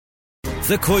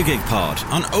The Koi Gig Pod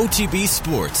on OTB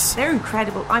Sports. They're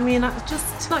incredible. I mean, I'm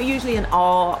just not usually in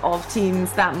awe of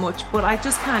teams that much, but I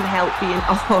just can't help being in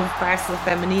awe of Barcelona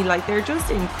Feminine. Like, they're just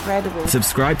incredible.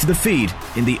 Subscribe to the feed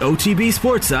in the OTB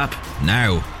Sports app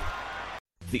now.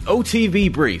 The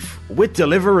OTB Brief with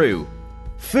Deliveroo.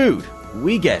 Food,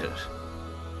 we get it.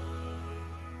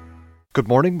 Good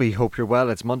morning, we hope you're well.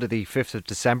 It's Monday the 5th of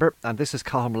December and this is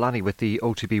Colin Mullaney with the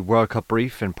OTB World Cup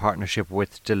Brief in partnership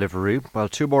with Deliveroo. Well,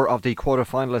 two more of the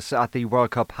quarter-finalists at the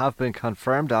World Cup have been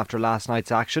confirmed after last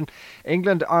night's action.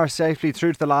 England are safely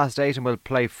through to the last 8 and will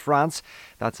play France.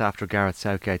 That's after Gareth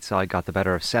Southgate's side got the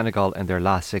better of Senegal in their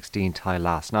last 16 tie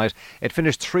last night. It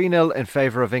finished 3-0 in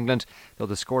favour of England, though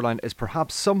the scoreline is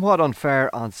perhaps somewhat unfair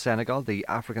on Senegal. The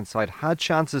African side had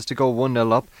chances to go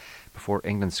 1-0 up before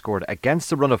England scored against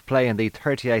the run of play in the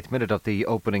 38th minute of the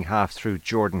opening half through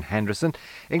Jordan Henderson.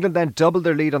 England then doubled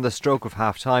their lead on the stroke of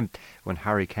half-time when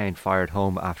Harry Kane fired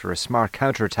home after a smart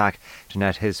counter-attack to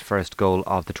net his first goal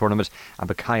of the tournament, and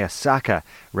Bukayo Saka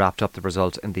wrapped up the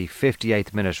result in the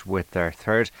 58th minute with their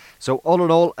third. So all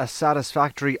in all, a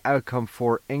satisfactory outcome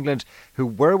for England, who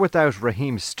were without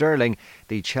Raheem Sterling.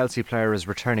 The Chelsea player is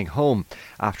returning home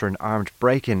after an armed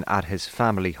break-in at his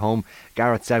family home.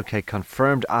 Gareth Southgate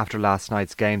confirmed after last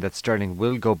night's game that Sterling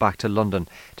will go back to London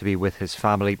to be with his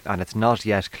family, and it's not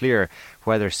yet clear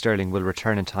whether Sterling will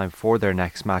return in time for their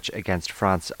next match against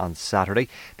France on Saturday.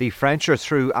 The French are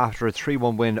through after a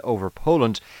 3-1 win over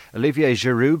Poland. Olivier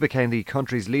Giroud became the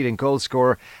country's leading goal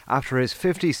scorer after his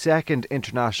 52nd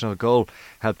international goal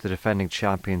helped the defending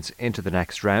champions into the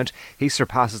next round. He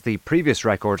surpasses the previous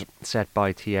record set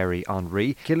by Thierry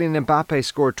Henry. Kylian Mbappe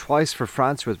scored twice for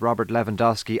France, with Robert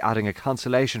Lewandowski adding a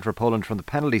consolation for Poland from the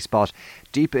penalty spot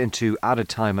deep into added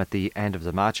time at the end of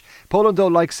the match. Poland, though,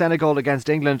 like Senegal against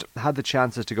England, had the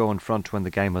chances to go in front when the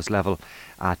game was level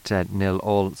at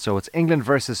 0-0. So it's England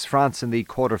versus France in the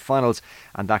quarter-finals,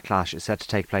 and that clash is set to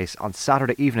take place on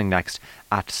Saturday evening next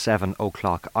at 7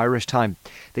 o'clock Irish time.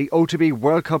 The OTB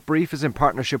World Cup Brief is in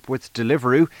partnership with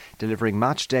Deliveroo, delivering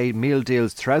match day meal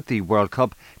deals throughout the World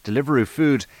Cup. Deliveroo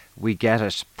food, we get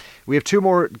it. We have two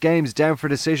more games down for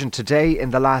decision today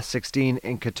in the last 16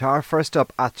 in Qatar. First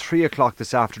up at 3 o'clock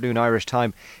this afternoon Irish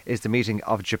time is the meeting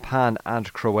of Japan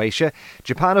and Croatia.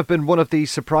 Japan have been one of the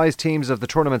surprise teams of the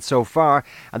tournament so far,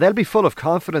 and they'll be full of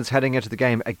confidence heading into the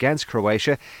game against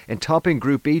Croatia. In topping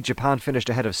Group B, Japan finished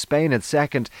ahead of Spain in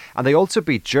second, and they also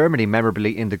beat Germany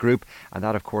memorably in the group, and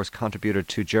that of course contributed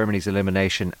to Germany's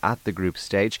elimination at the group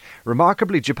stage.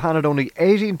 Remarkably, Japan had only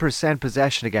 18%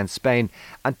 possession against Spain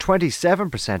and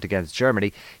 27% against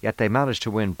Germany, yet they managed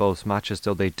to win both matches,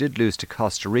 though they did lose to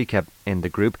Costa Rica in the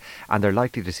group, and they're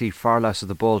likely to see far less of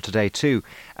the ball today too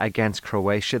against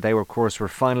Croatia. They were, of course, were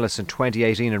finalists in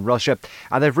 2018 in Russia,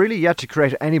 and they've really yet to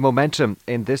create any momentum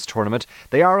in this tournament.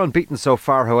 They are unbeaten so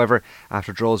far, however,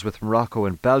 after draws with Morocco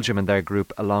and Belgium in their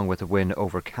group, along with a win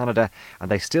over Canada,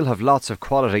 and they still have lots of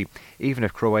quality, even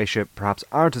if Croatia perhaps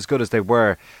aren't as good as they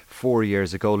were 4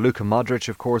 years ago. Luka Modric,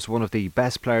 of course, one of the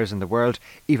best players in the world.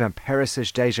 Ivan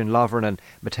Perisic, Dejan Lovren and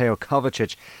Mateo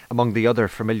Kovacic among the other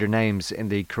familiar names in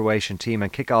the Croatian team.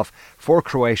 And kick-off for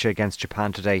Croatia against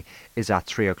Japan today is at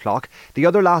 3 o'clock. The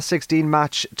other last 16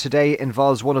 match today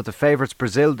involves one of the favourites,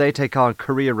 Brazil. They take on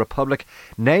Korea Republic.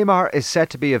 Neymar is set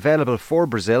to be available for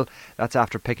Brazil. That's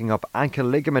after picking up ankle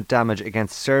ligament damage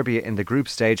against Serbia in the group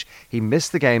stage. He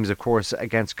missed the games, of course,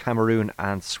 against Cameroon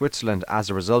and Switzerland as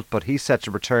a result, but he's set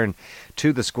to return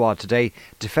to the squad today.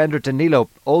 Defender Danilo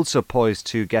also poised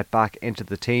to get back into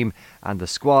the team and the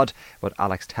squad, but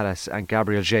Alex Telles and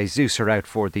Gabriel Jesus are out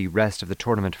for the rest of the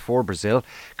tournament for Brazil.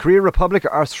 Korea Republic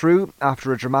are through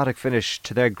after a dramatic finish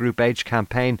to their Group H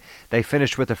campaign. They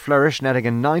finished with a flourish, netting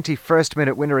a 91st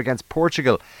minute winner against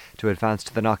Portugal to advance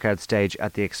to the knockout stage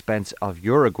at the expense of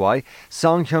Uruguay.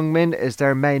 Song Heung-min is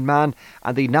their main man,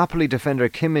 and the Napoli defender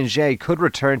Kim Min-jae could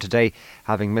return today,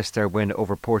 having missed their win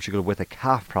over Portugal with a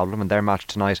calf problem, and their match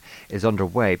tonight is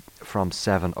underway from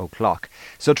 7 o'clock.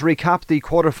 So to recap, the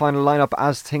quarter-final lineup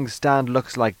as things stand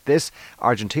looks like this.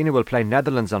 Argentina will play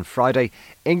Netherlands on Friday.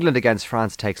 England against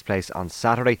France takes place on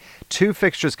Saturday. 2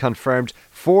 fixtures confirmed,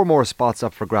 4 more spots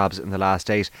up for grabs in the last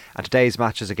 8, and today's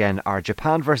matches again are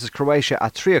Japan versus Croatia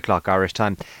at 3 o'clock Irish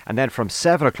time, and then from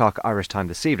 7 o'clock Irish time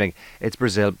this evening it's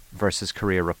Brazil versus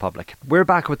Korea Republic. We're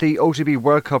back with the OTB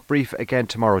World Cup Brief again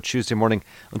tomorrow, Tuesday morning.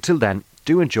 Until then,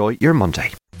 do enjoy your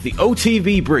Monday. The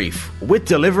OTB Brief with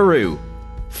Deliveroo.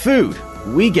 Food,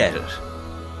 we get it.